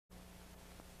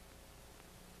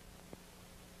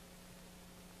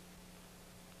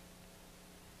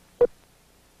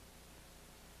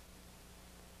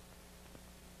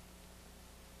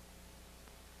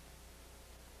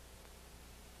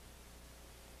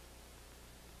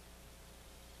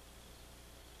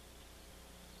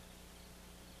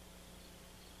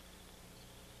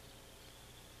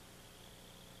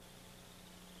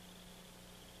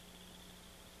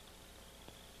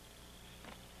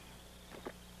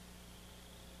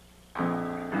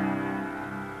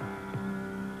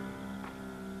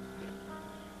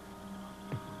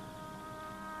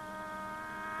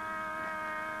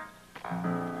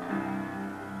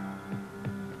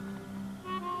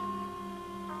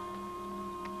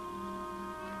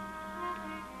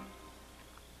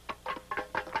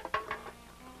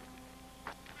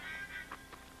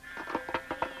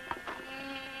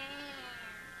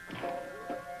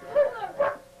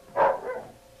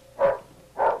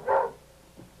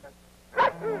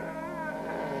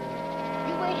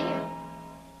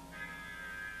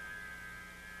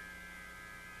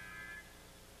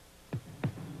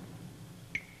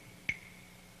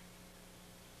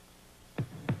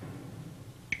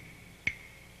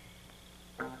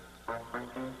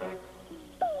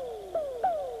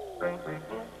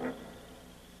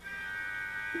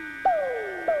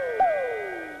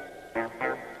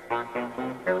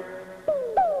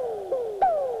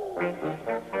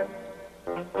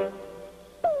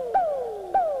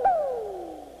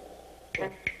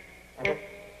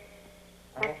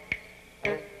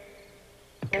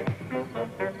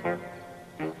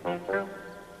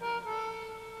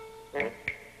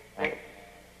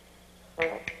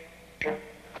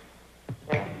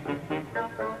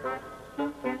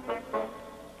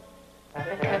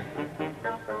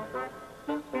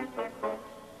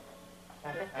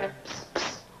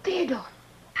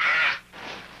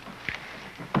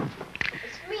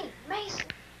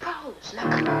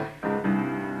Look.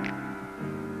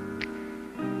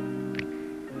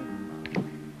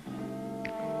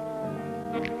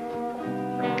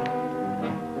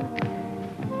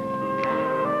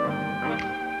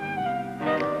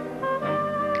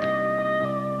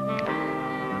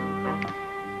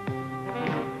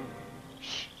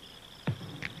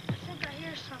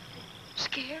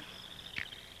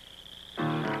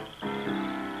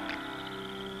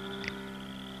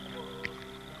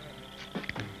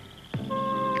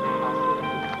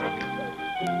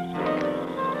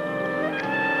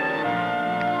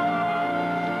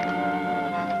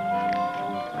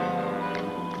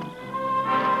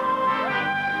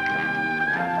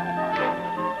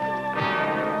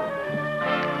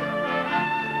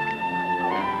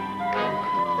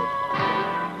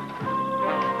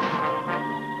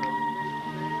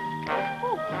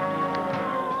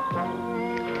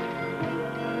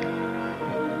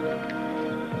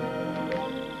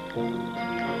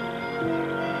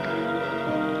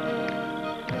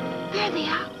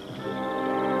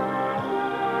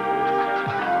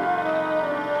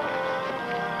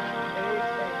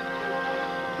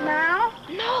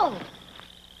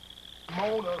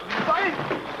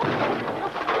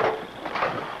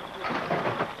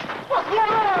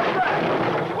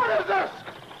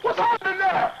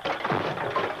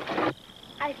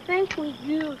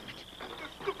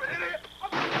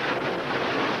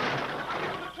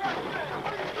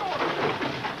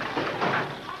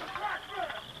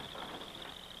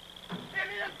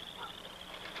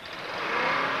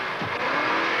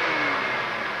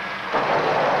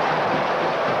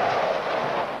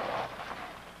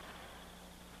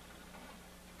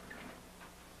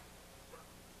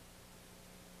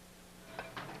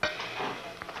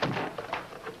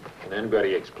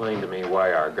 Anybody explain to me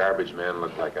why our garbage man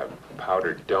looked like a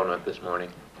powdered donut this morning?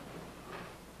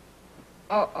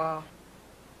 Uh-oh.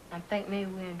 I think maybe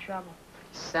we're in trouble.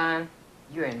 Son,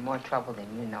 you're in more trouble than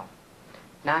you know.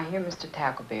 Now here Mr.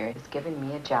 Tackleberry is giving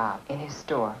me a job in his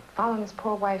store, following his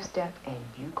poor wife's death, and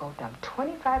you go dump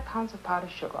 25 pounds of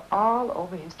powdered sugar all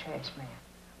over his trash man.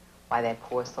 Why, that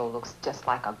poor soul looks just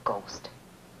like a ghost.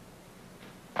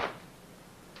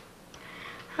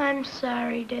 I'm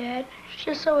sorry, Dad. It's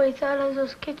just so we thought it was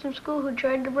those kids from school who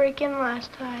tried to break in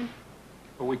last time.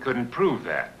 But we couldn't prove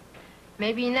that.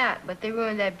 Maybe not, but they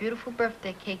ruined that beautiful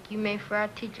birthday cake you made for our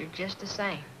teacher just the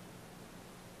same.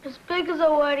 As big as a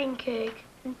wedding cake.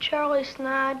 And Charlie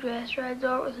Snodgrass rides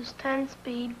over with his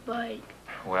 10-speed bike.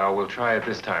 Well, we'll try it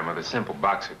this time with a simple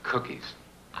box of cookies.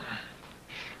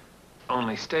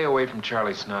 Only stay away from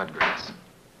Charlie Snodgrass.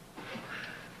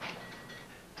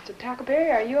 Mr.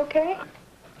 Tackleberry, are you okay?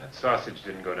 That sausage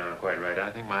didn't go down quite right. I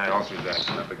think my ulcer's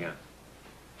acting up again.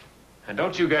 And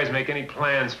don't you guys make any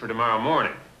plans for tomorrow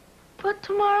morning. But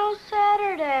tomorrow's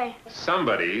Saturday.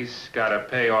 Somebody's got to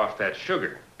pay off that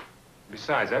sugar.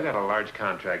 Besides, I've got a large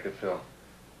contract to fill.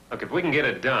 Look, if we can get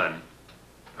it done,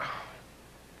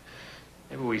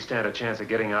 maybe we stand a chance of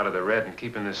getting out of the red and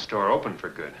keeping this store open for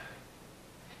good.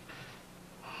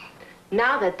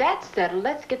 Now that that's settled,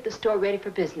 let's get the store ready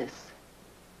for business.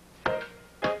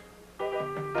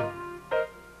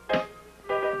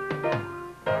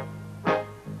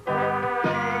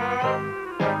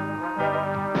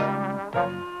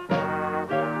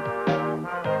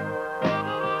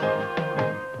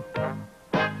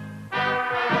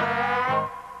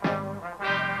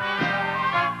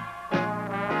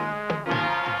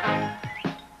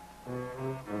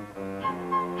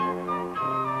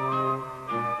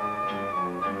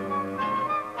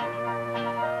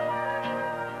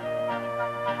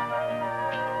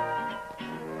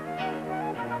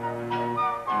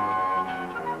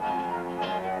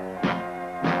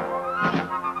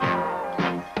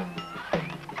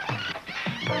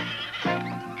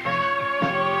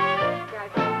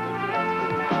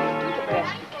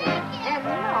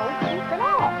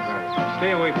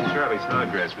 Stay away from Charlie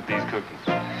Snodgrass with these cookies.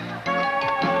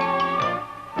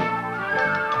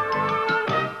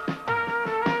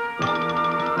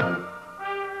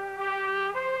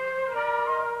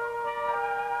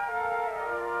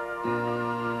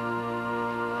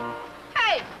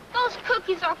 Hey, those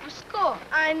cookies are for school.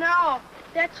 I know.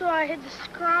 That's why I hid the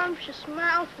scrumptious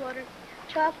mouth-watering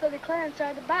chocolate eclair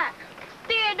inside the back.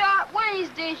 Theodore, one of these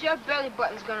days your belly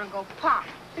button's gonna go pop.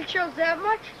 It shows that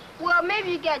much? Well, maybe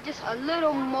you got just a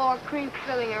little more cream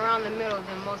filling around the middle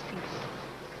than most people.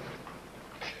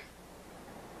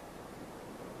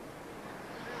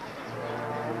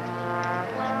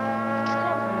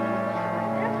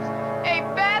 Hey,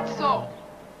 Fatso,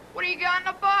 what do you got in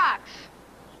the box?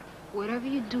 Whatever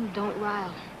you do, don't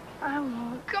rile. I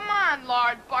won't. Come on,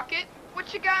 Lard Bucket.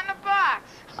 What you got in the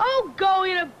box? Oh, go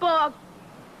eat a bug.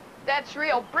 That's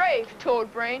real brave,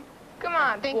 Toad Brain. Come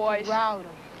on, Think boys. you routed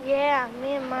him. Yeah,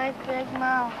 me and my big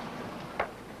mouth.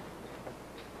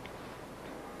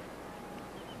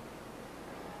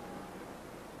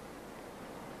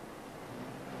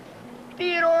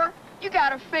 Theodore, you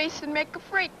got a face and make a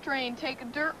freight train take a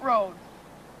dirt road.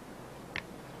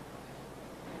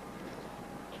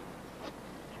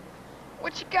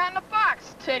 What you got in the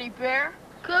box, Teddy Bear?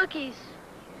 Cookies.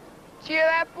 Did you hear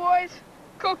that, boys?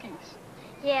 Cookies.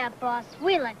 Yeah, boss,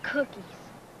 we like cookies.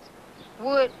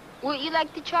 Would you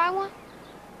like to try one?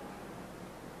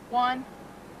 One.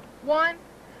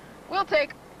 We'll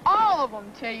take all of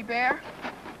them, Teddy Bear.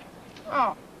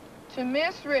 Oh, to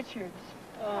Miss Richards.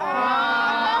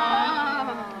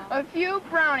 A few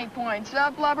brownie points,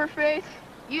 huh, Blubberface?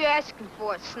 You asking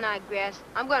for it, Snodgrass.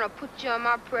 I'm gonna put you on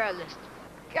my prayer list.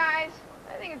 Guys,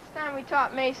 I think it's time we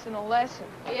taught Mason a lesson.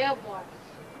 Yeah, boy.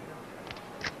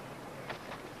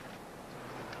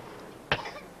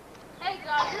 Hey,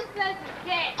 guys, this place is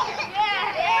gay.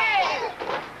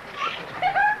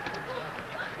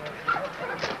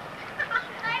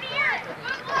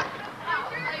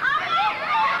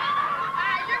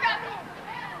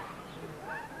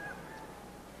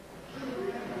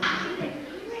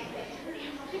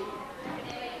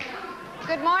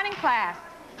 Good morning, class.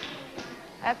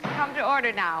 Let's come to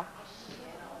order now.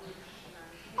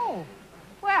 Oh,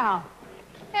 well,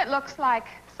 it looks like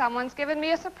someone's given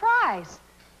me a surprise.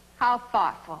 How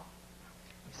thoughtful.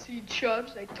 See,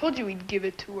 Chubbs, I told you we'd give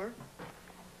it to her.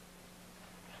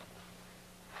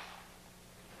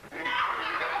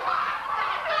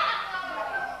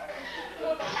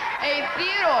 Hey,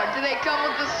 Theodore, do they come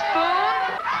with a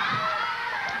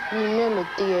spoon? Remember,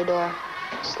 Theodore,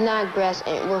 Snodgrass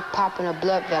ain't worth popping a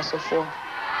blood vessel for.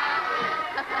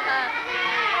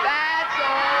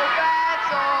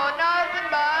 Fatso, nothing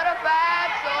but a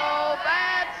fatso.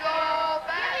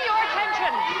 Give me your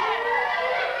attention.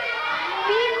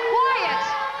 Be quiet.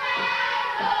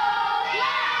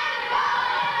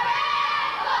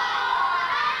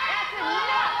 That's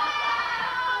enough.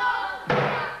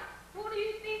 Who do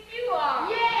you think you are?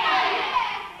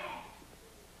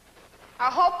 I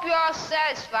hope you're all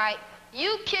satisfied.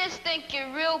 You kids think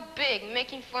you're real big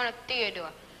making fun of Theodore,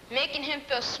 making him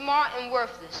feel smart and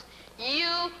worthless.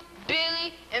 You,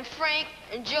 Billy, and Frank,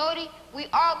 and Jody, we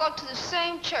all go to the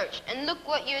same church, and look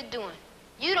what you're doing.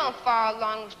 You don't follow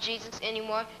along with Jesus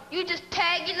anymore. You just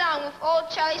tag along with old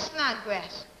Charlie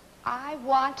Snodgrass. I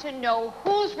want to know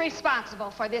who's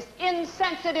responsible for this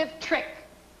insensitive trick.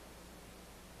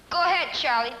 Go ahead,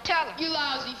 Charlie, tell him. You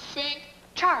lousy Fink.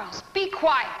 Charles, be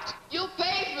quiet. You'll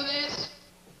pay for this.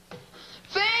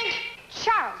 Fink!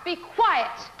 Charles, be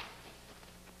quiet.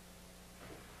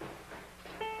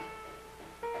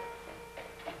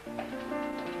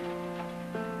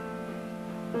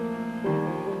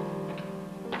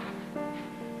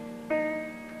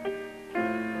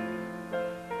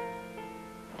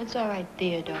 It's all right,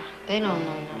 Theodore. They don't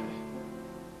know nothing.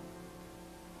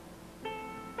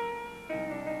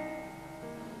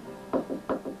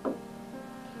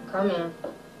 Come in.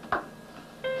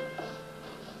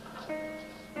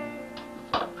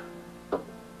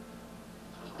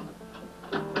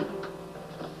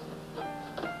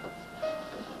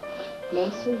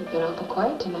 Mason, you've been awful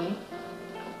quiet tonight.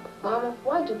 Mama,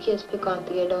 why do kids pick on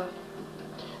Theodore?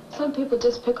 Some people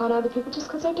just pick on other people just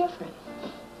because they're different.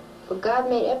 But God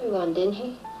made everyone, didn't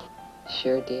he?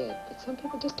 Sure did, but some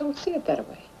people just don't see it that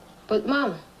way. But,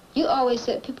 Mama, you always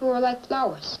said people were like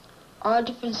flowers, all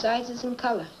different sizes and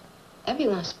colors.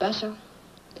 Everyone's special.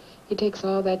 He takes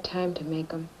all that time to make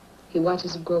them. He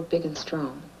watches them grow big and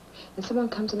strong. And someone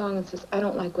comes along and says, I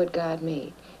don't like what God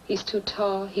made. He's too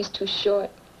tall, he's too short.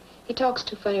 He talks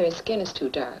too funny, or his skin is too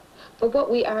dark. But what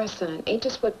we are, son, ain't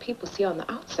just what people see on the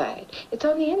outside. It's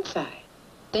on the inside.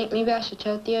 Think maybe I should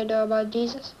tell Theodore about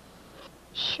Jesus?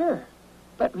 Sure.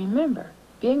 But remember,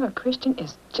 being a Christian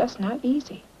is just not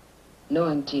easy.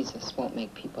 Knowing Jesus won't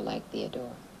make people like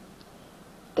Theodore.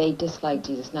 They dislike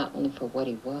Jesus not only for what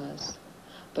he was,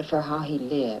 but for how he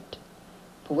lived,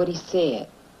 for what he said.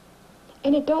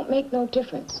 And it don't make no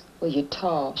difference whether you're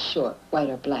tall, short, white,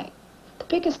 or black. The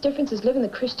biggest difference is living the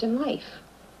Christian life.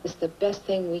 It's the best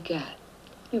thing we got.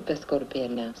 You best go to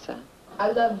bed now, son.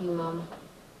 I love you, Mama.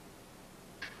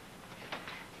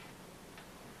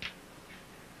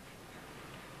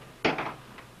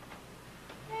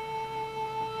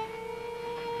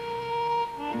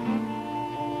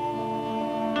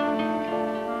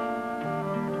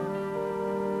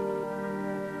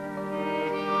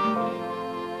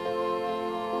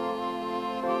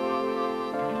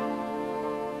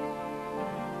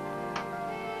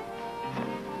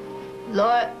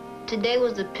 Lord, today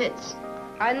was the pits.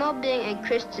 I know being a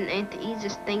Christian ain't the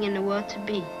easiest thing in the world to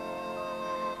be.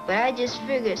 But I just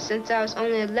figured since I was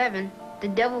only 11, the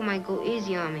devil might go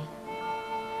easy on me.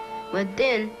 But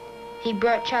then, he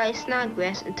brought Charlie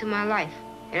Snodgrass into my life,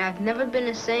 and I've never been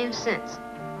the same since.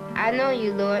 I know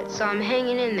you, Lord, so I'm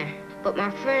hanging in there. But my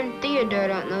friend Theodore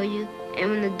don't know you, and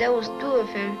when the devil's through with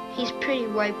him, he's pretty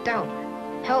wiped out.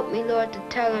 Help me, Lord, to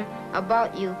tell him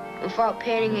about you without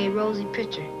painting a rosy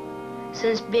picture,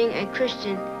 since being a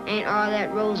Christian ain't all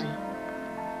that rosy.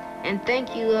 And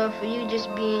thank you, Lord, for you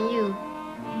just being you,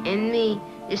 and me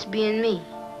just being me.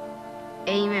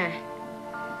 Amen.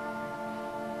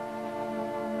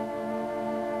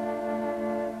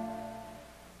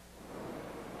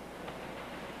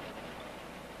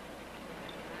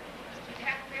 Mr.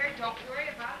 Tackleberry, don't worry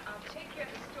about it. I'll take care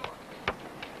of the store.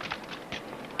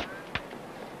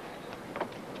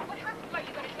 What hospital are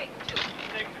you going to take him to?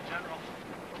 Take the General.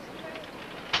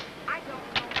 I don't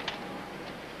know.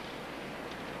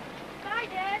 Bye,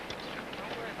 Dad.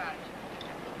 Don't worry about it.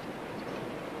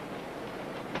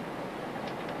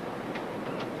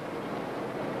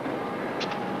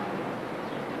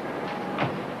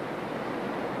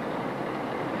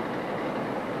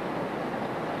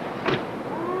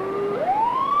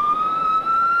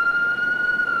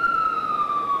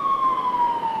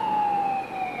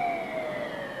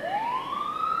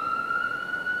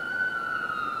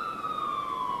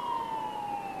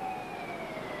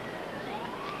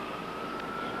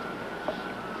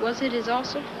 Was it his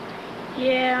ulcer?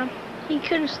 Yeah, he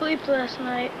couldn't sleep last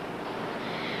night.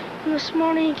 And this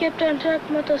morning he kept on talking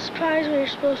about those pies we were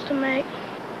supposed to make.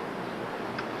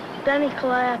 Then he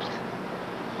collapsed.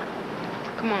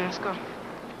 Come on, let's go.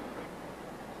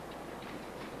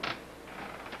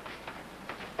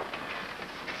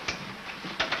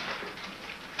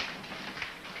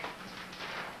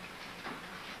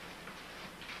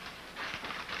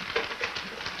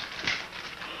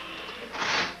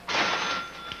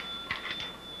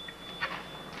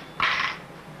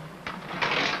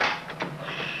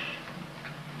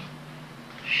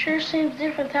 Sure seems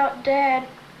different without Dad.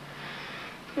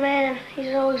 Man,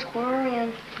 he's always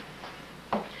worrying.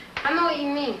 I know what you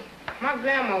mean. My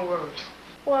grandma worries.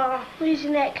 Well,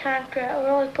 losing that contract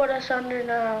will really put us under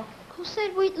now. Who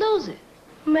said we'd lose it?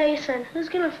 Mason, who's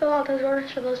gonna fill out those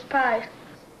orders for those pies?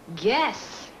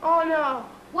 Guess. Oh, no.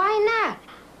 Why not?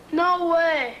 No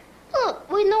way.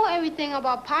 Look, we know everything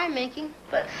about pie making.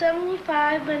 But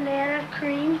 75 banana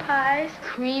cream pies?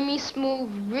 Creamy,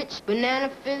 smooth, rich banana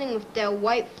filling with that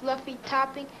white fluffy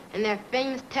topping and that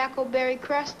famous tackleberry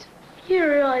crust. You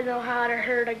really know how to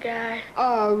hurt a guy.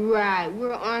 All right,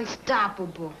 we're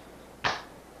unstoppable.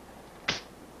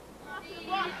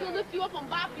 He'll lift you up and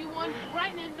bop you one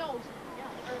right in the nose.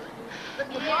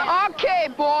 Okay,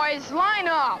 boys, line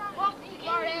up.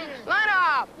 Line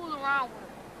up.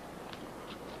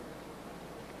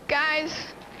 Guys,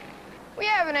 we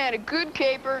haven't had a good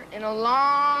caper in a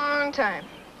long time.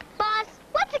 Boss,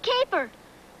 what's a caper?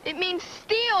 It means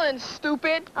stealing,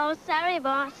 stupid. Oh, sorry,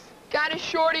 boss. Got it,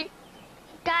 Shorty?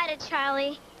 Got it,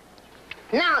 Charlie.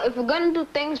 Now, if we're gonna do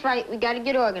things right, we gotta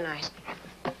get organized.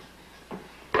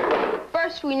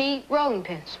 First, we need rolling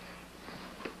pins.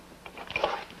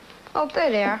 Oh, there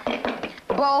they are.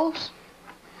 Bowls.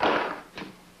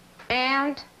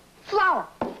 And flour.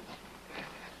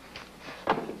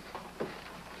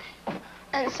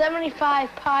 And 75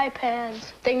 pie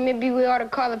pans. Think maybe we ought to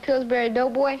call the Pillsbury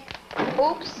Doughboy?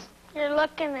 Oops. You're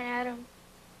looking at him.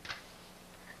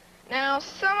 Now,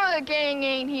 some of the gang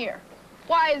ain't here.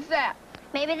 Why is that?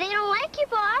 Maybe they don't like you,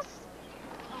 boss.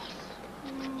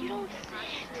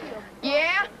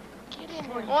 Yeah?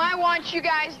 Well, I want you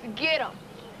guys to get them.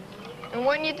 And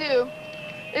when you do,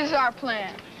 this is our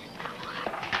plan.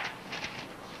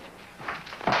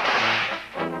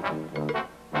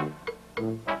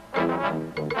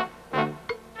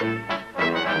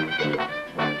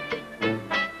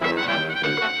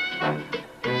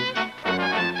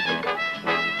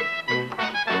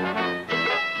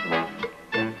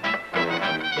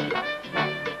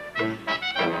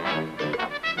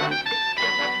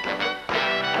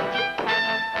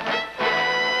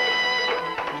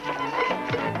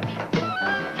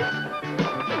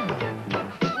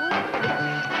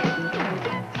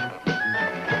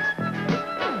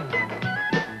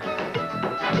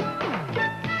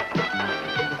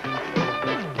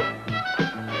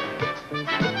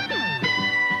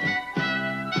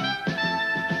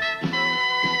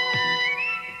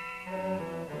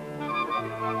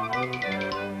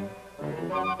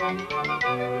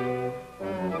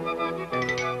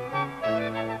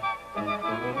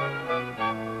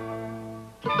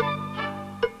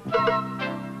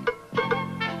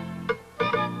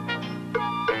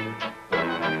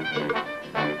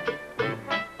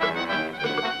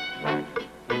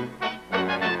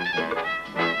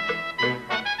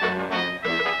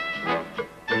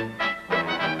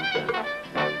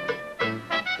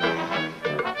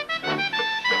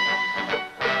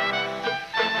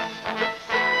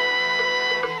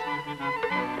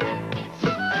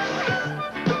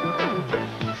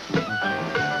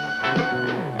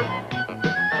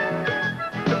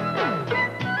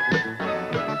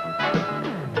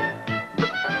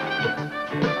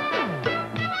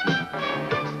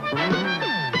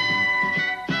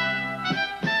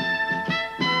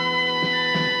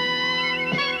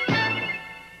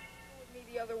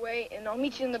 other way, and I'll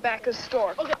meet you in the back of the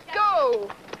store. Okay. Go!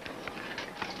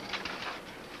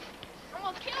 I'm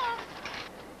gonna kill him.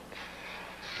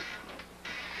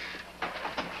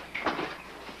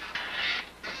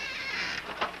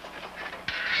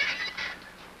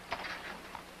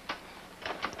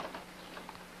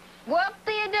 Well,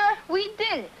 Theodore, we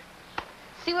did it.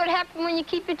 See what happened when you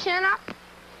keep your chin up?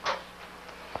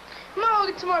 I'm gonna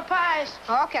go get some more pies.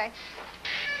 Okay.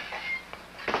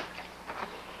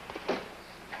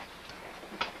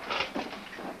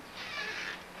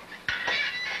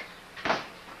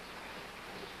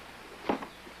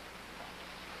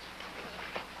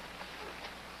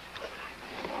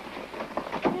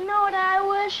 You know what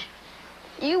I wish?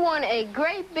 You want a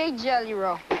great big jelly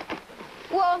roll.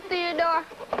 Well, Theodore,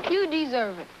 you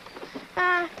deserve it.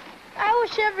 I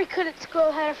wish every kid at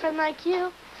school had a friend like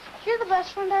you. You're the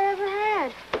best friend I ever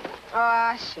had.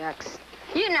 Aw, shucks.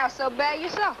 You're not so bad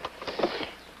yourself.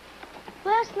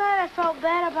 Last night I felt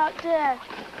bad about Dad,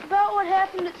 about what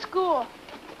happened at school.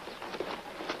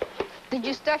 Did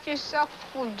you stuff yourself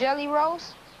with jelly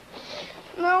rolls?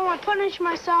 No, I punished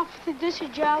myself with a dish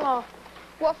of Jell-O.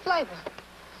 What flavor?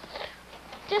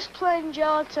 Just plain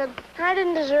gelatin. I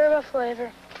didn't deserve a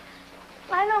flavor.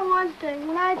 I know one thing.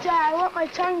 When I die, I want my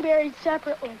tongue buried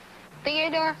separately.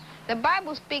 Theodore, the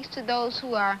Bible speaks to those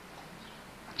who are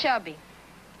chubby.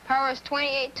 Proverbs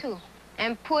 28:2.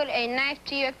 And put a knife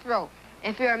to your throat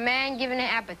if you're a man given an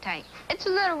appetite. It's a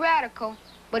little radical,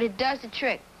 but it does the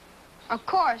trick. Of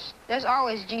course, there's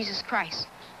always Jesus Christ.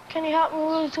 Can you help me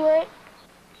lose weight?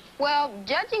 Well,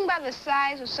 judging by the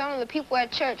size of some of the people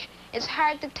at church, it's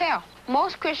hard to tell.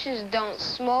 Most Christians don't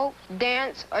smoke,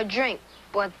 dance, or drink,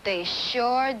 but they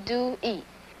sure do eat.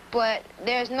 But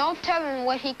there's no telling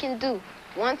what he can do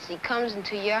once he comes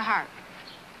into your heart.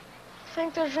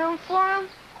 Think there's room for him?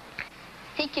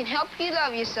 He can help you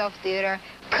love yourself, Theodore,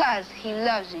 'cause he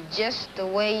loves you just the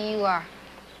way you are.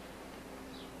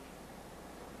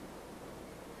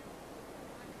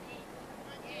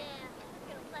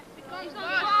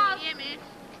 Yeah, man.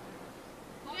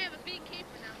 We have a big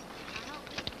keeper now.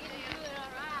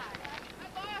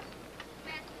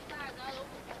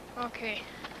 Okay.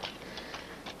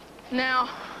 Now,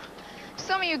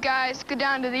 some of you guys go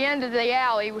down to the end of the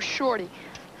alley with Shorty.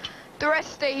 The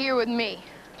rest stay here with me.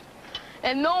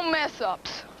 And no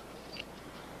mess-ups.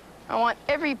 I want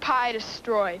every pie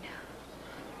destroyed.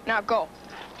 Now go.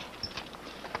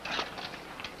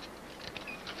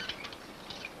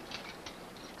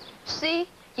 See,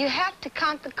 you have to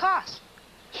count the cost.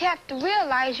 You have to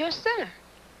realize you're a sinner.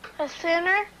 A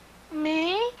sinner?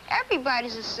 Me?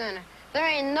 Everybody's a sinner. There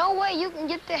ain't no way you can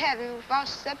get to heaven without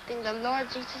accepting the Lord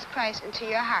Jesus Christ into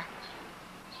your heart.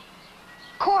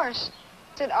 Of course,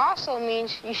 it also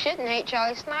means you shouldn't hate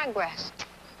Charlie Snodgrass.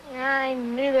 I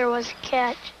knew there was a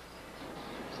catch.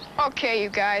 Okay, you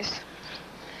guys.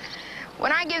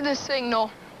 When I give the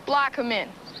signal, block them in.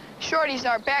 Shorty's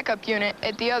our backup unit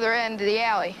at the other end of the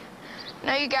alley.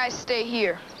 Now you guys stay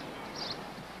here.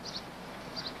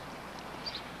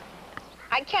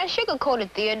 I can't sugarcoat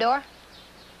it, Theodore.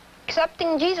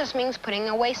 Accepting Jesus means putting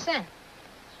away sin.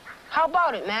 How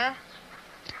about it, man?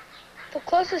 The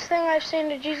closest thing I've seen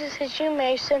to Jesus is you,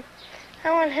 Mason.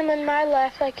 I want him in my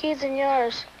life like he's in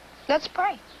yours. Let's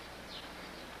pray.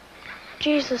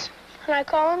 Jesus. Can I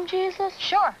call him Jesus?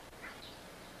 Sure.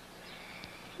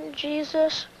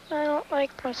 Jesus, I don't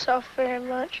like myself very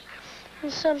much.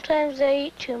 And sometimes I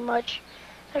eat too much,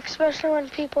 especially when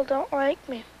people don't like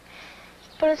me.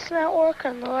 But it's not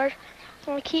working, Lord.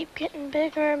 I keep getting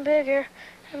bigger and bigger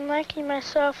and liking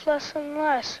myself less and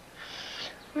less.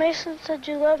 Mason said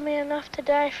you love me enough to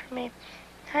die for me.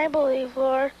 I believe,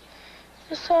 Lord.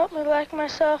 Just help me like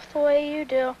myself the way you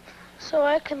do, so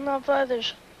I can love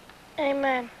others.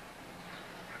 Amen.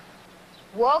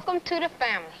 Welcome to the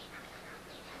family.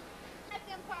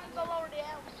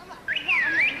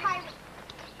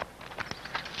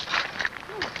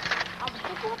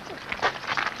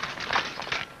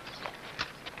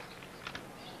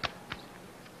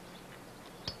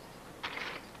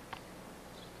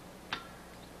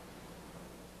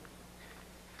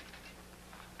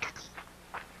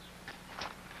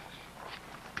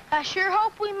 I sure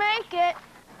hope we make it.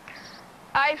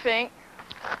 I think.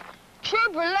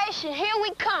 Tribulation, here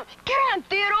we come. Get on,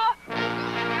 Theodore.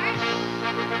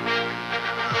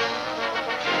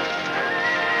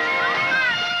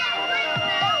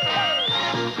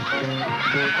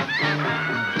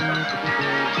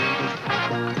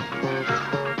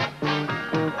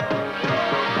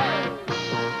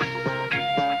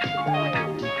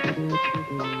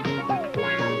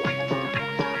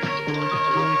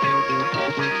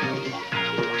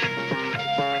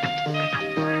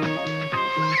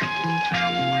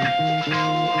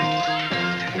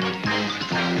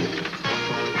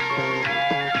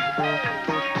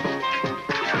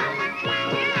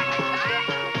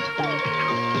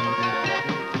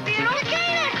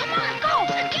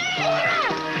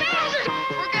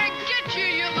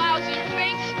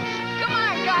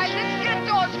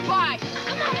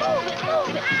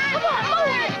 Come on,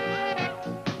 move it!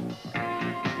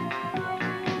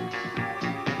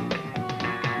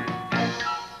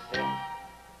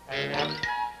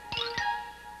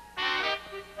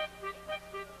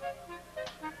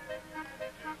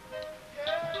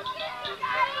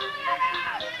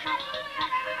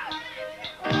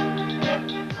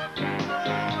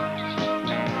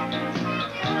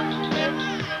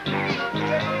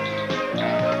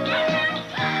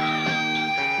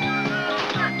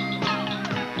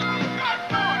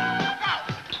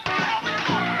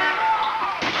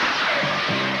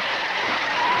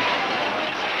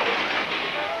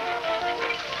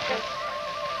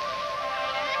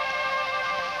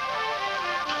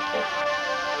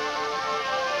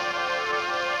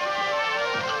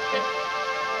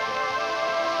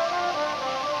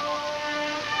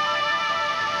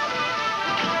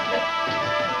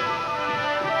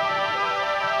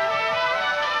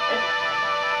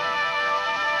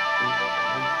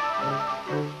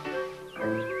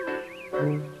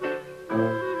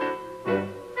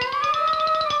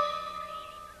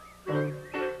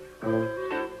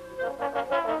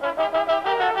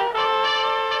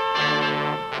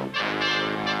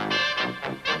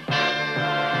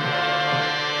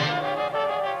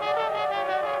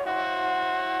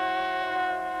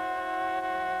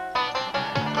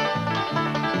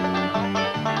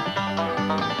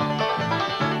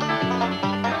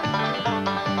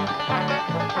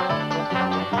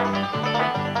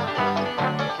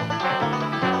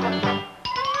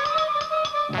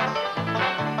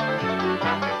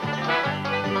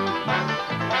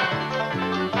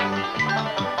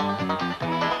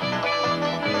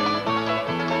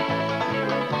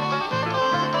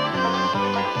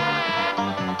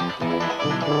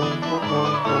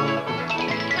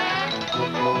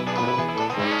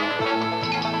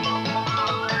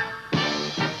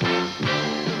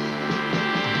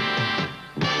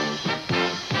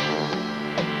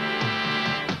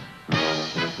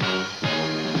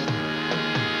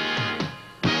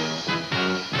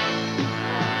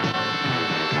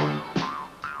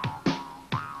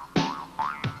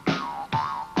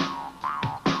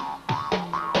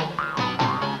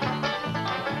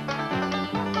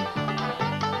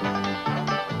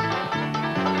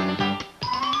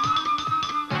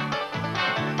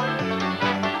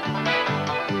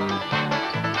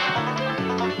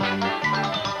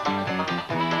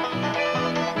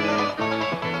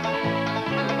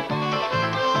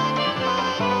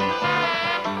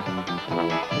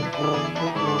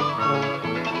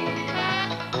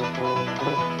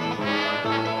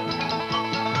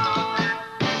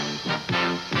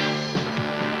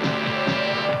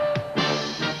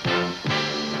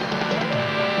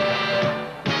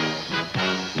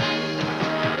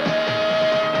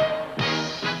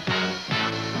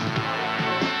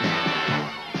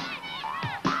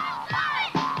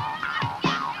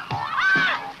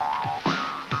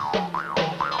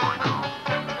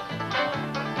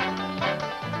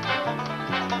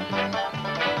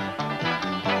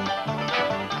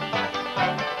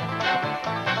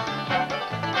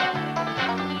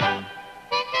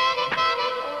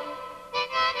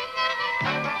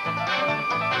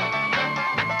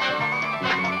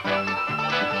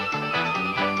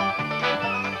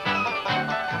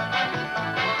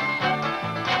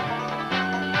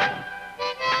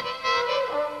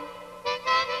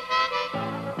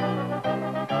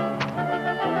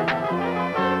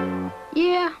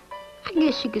 Yeah, I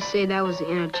guess you could say that was the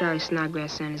inner Charlie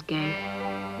Snodgrass and his gang.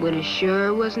 But it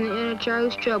sure wasn't the inner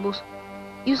Charlie's troubles.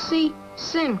 You see,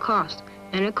 sin cost,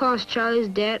 and it cost Charlie's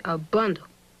dad a bundle.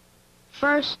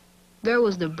 First, there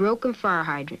was the broken fire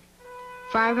hydrant,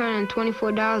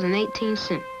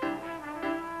 $524.18.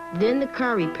 Then the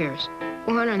car repairs,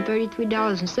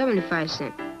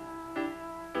 $433.75.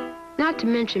 Not to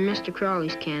mention Mr.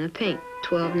 Crawley's can of paint,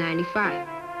 $12.95.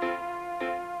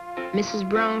 Mrs.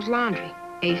 Brown's laundry,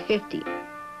 $8.50.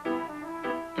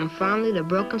 And finally, the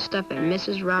broken stuff at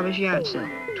Mrs. Roberts' yard sale,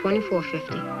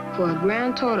 $24.50, for a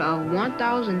grand total of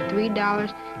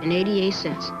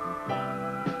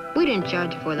 $1,003.88. We didn't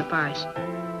charge for the pies.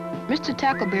 Mr.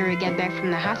 Tackleberry got back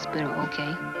from the hospital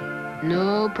okay.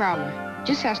 No problem.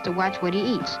 Just has to watch what he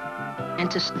eats. And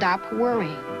to stop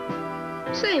worrying.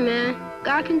 Say, man,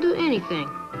 God can do anything.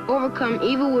 Overcome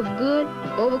evil with good,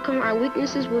 overcome our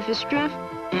weaknesses with his strength,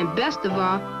 and best of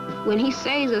all, when he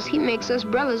saves us, he makes us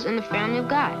brothers in the family of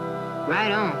God.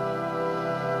 Right on.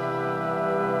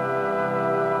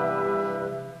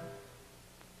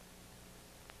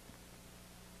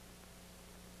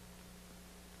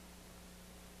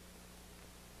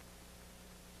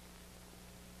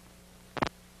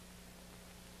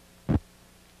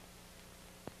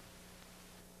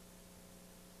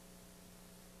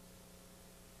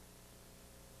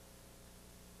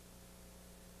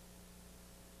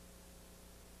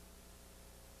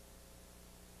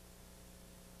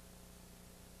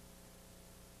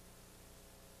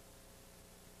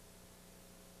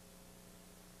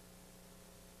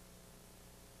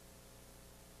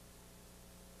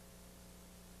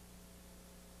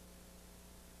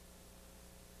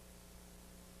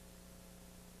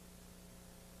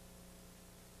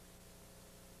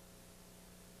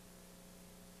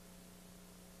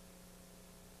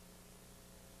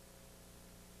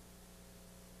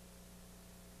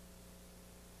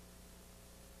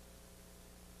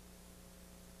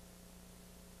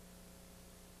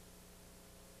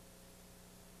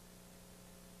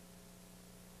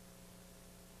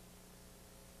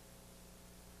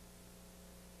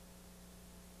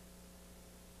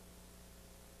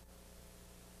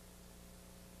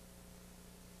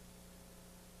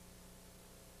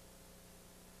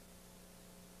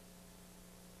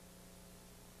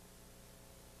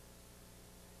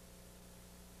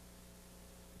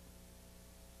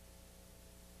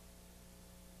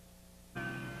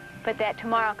 but that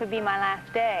tomorrow could be my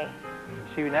last day.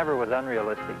 She never was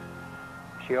unrealistic.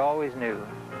 She always knew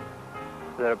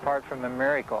that apart from a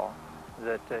miracle,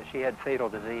 that she had fatal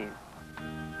disease.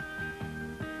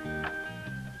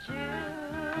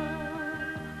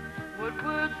 What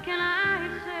words can I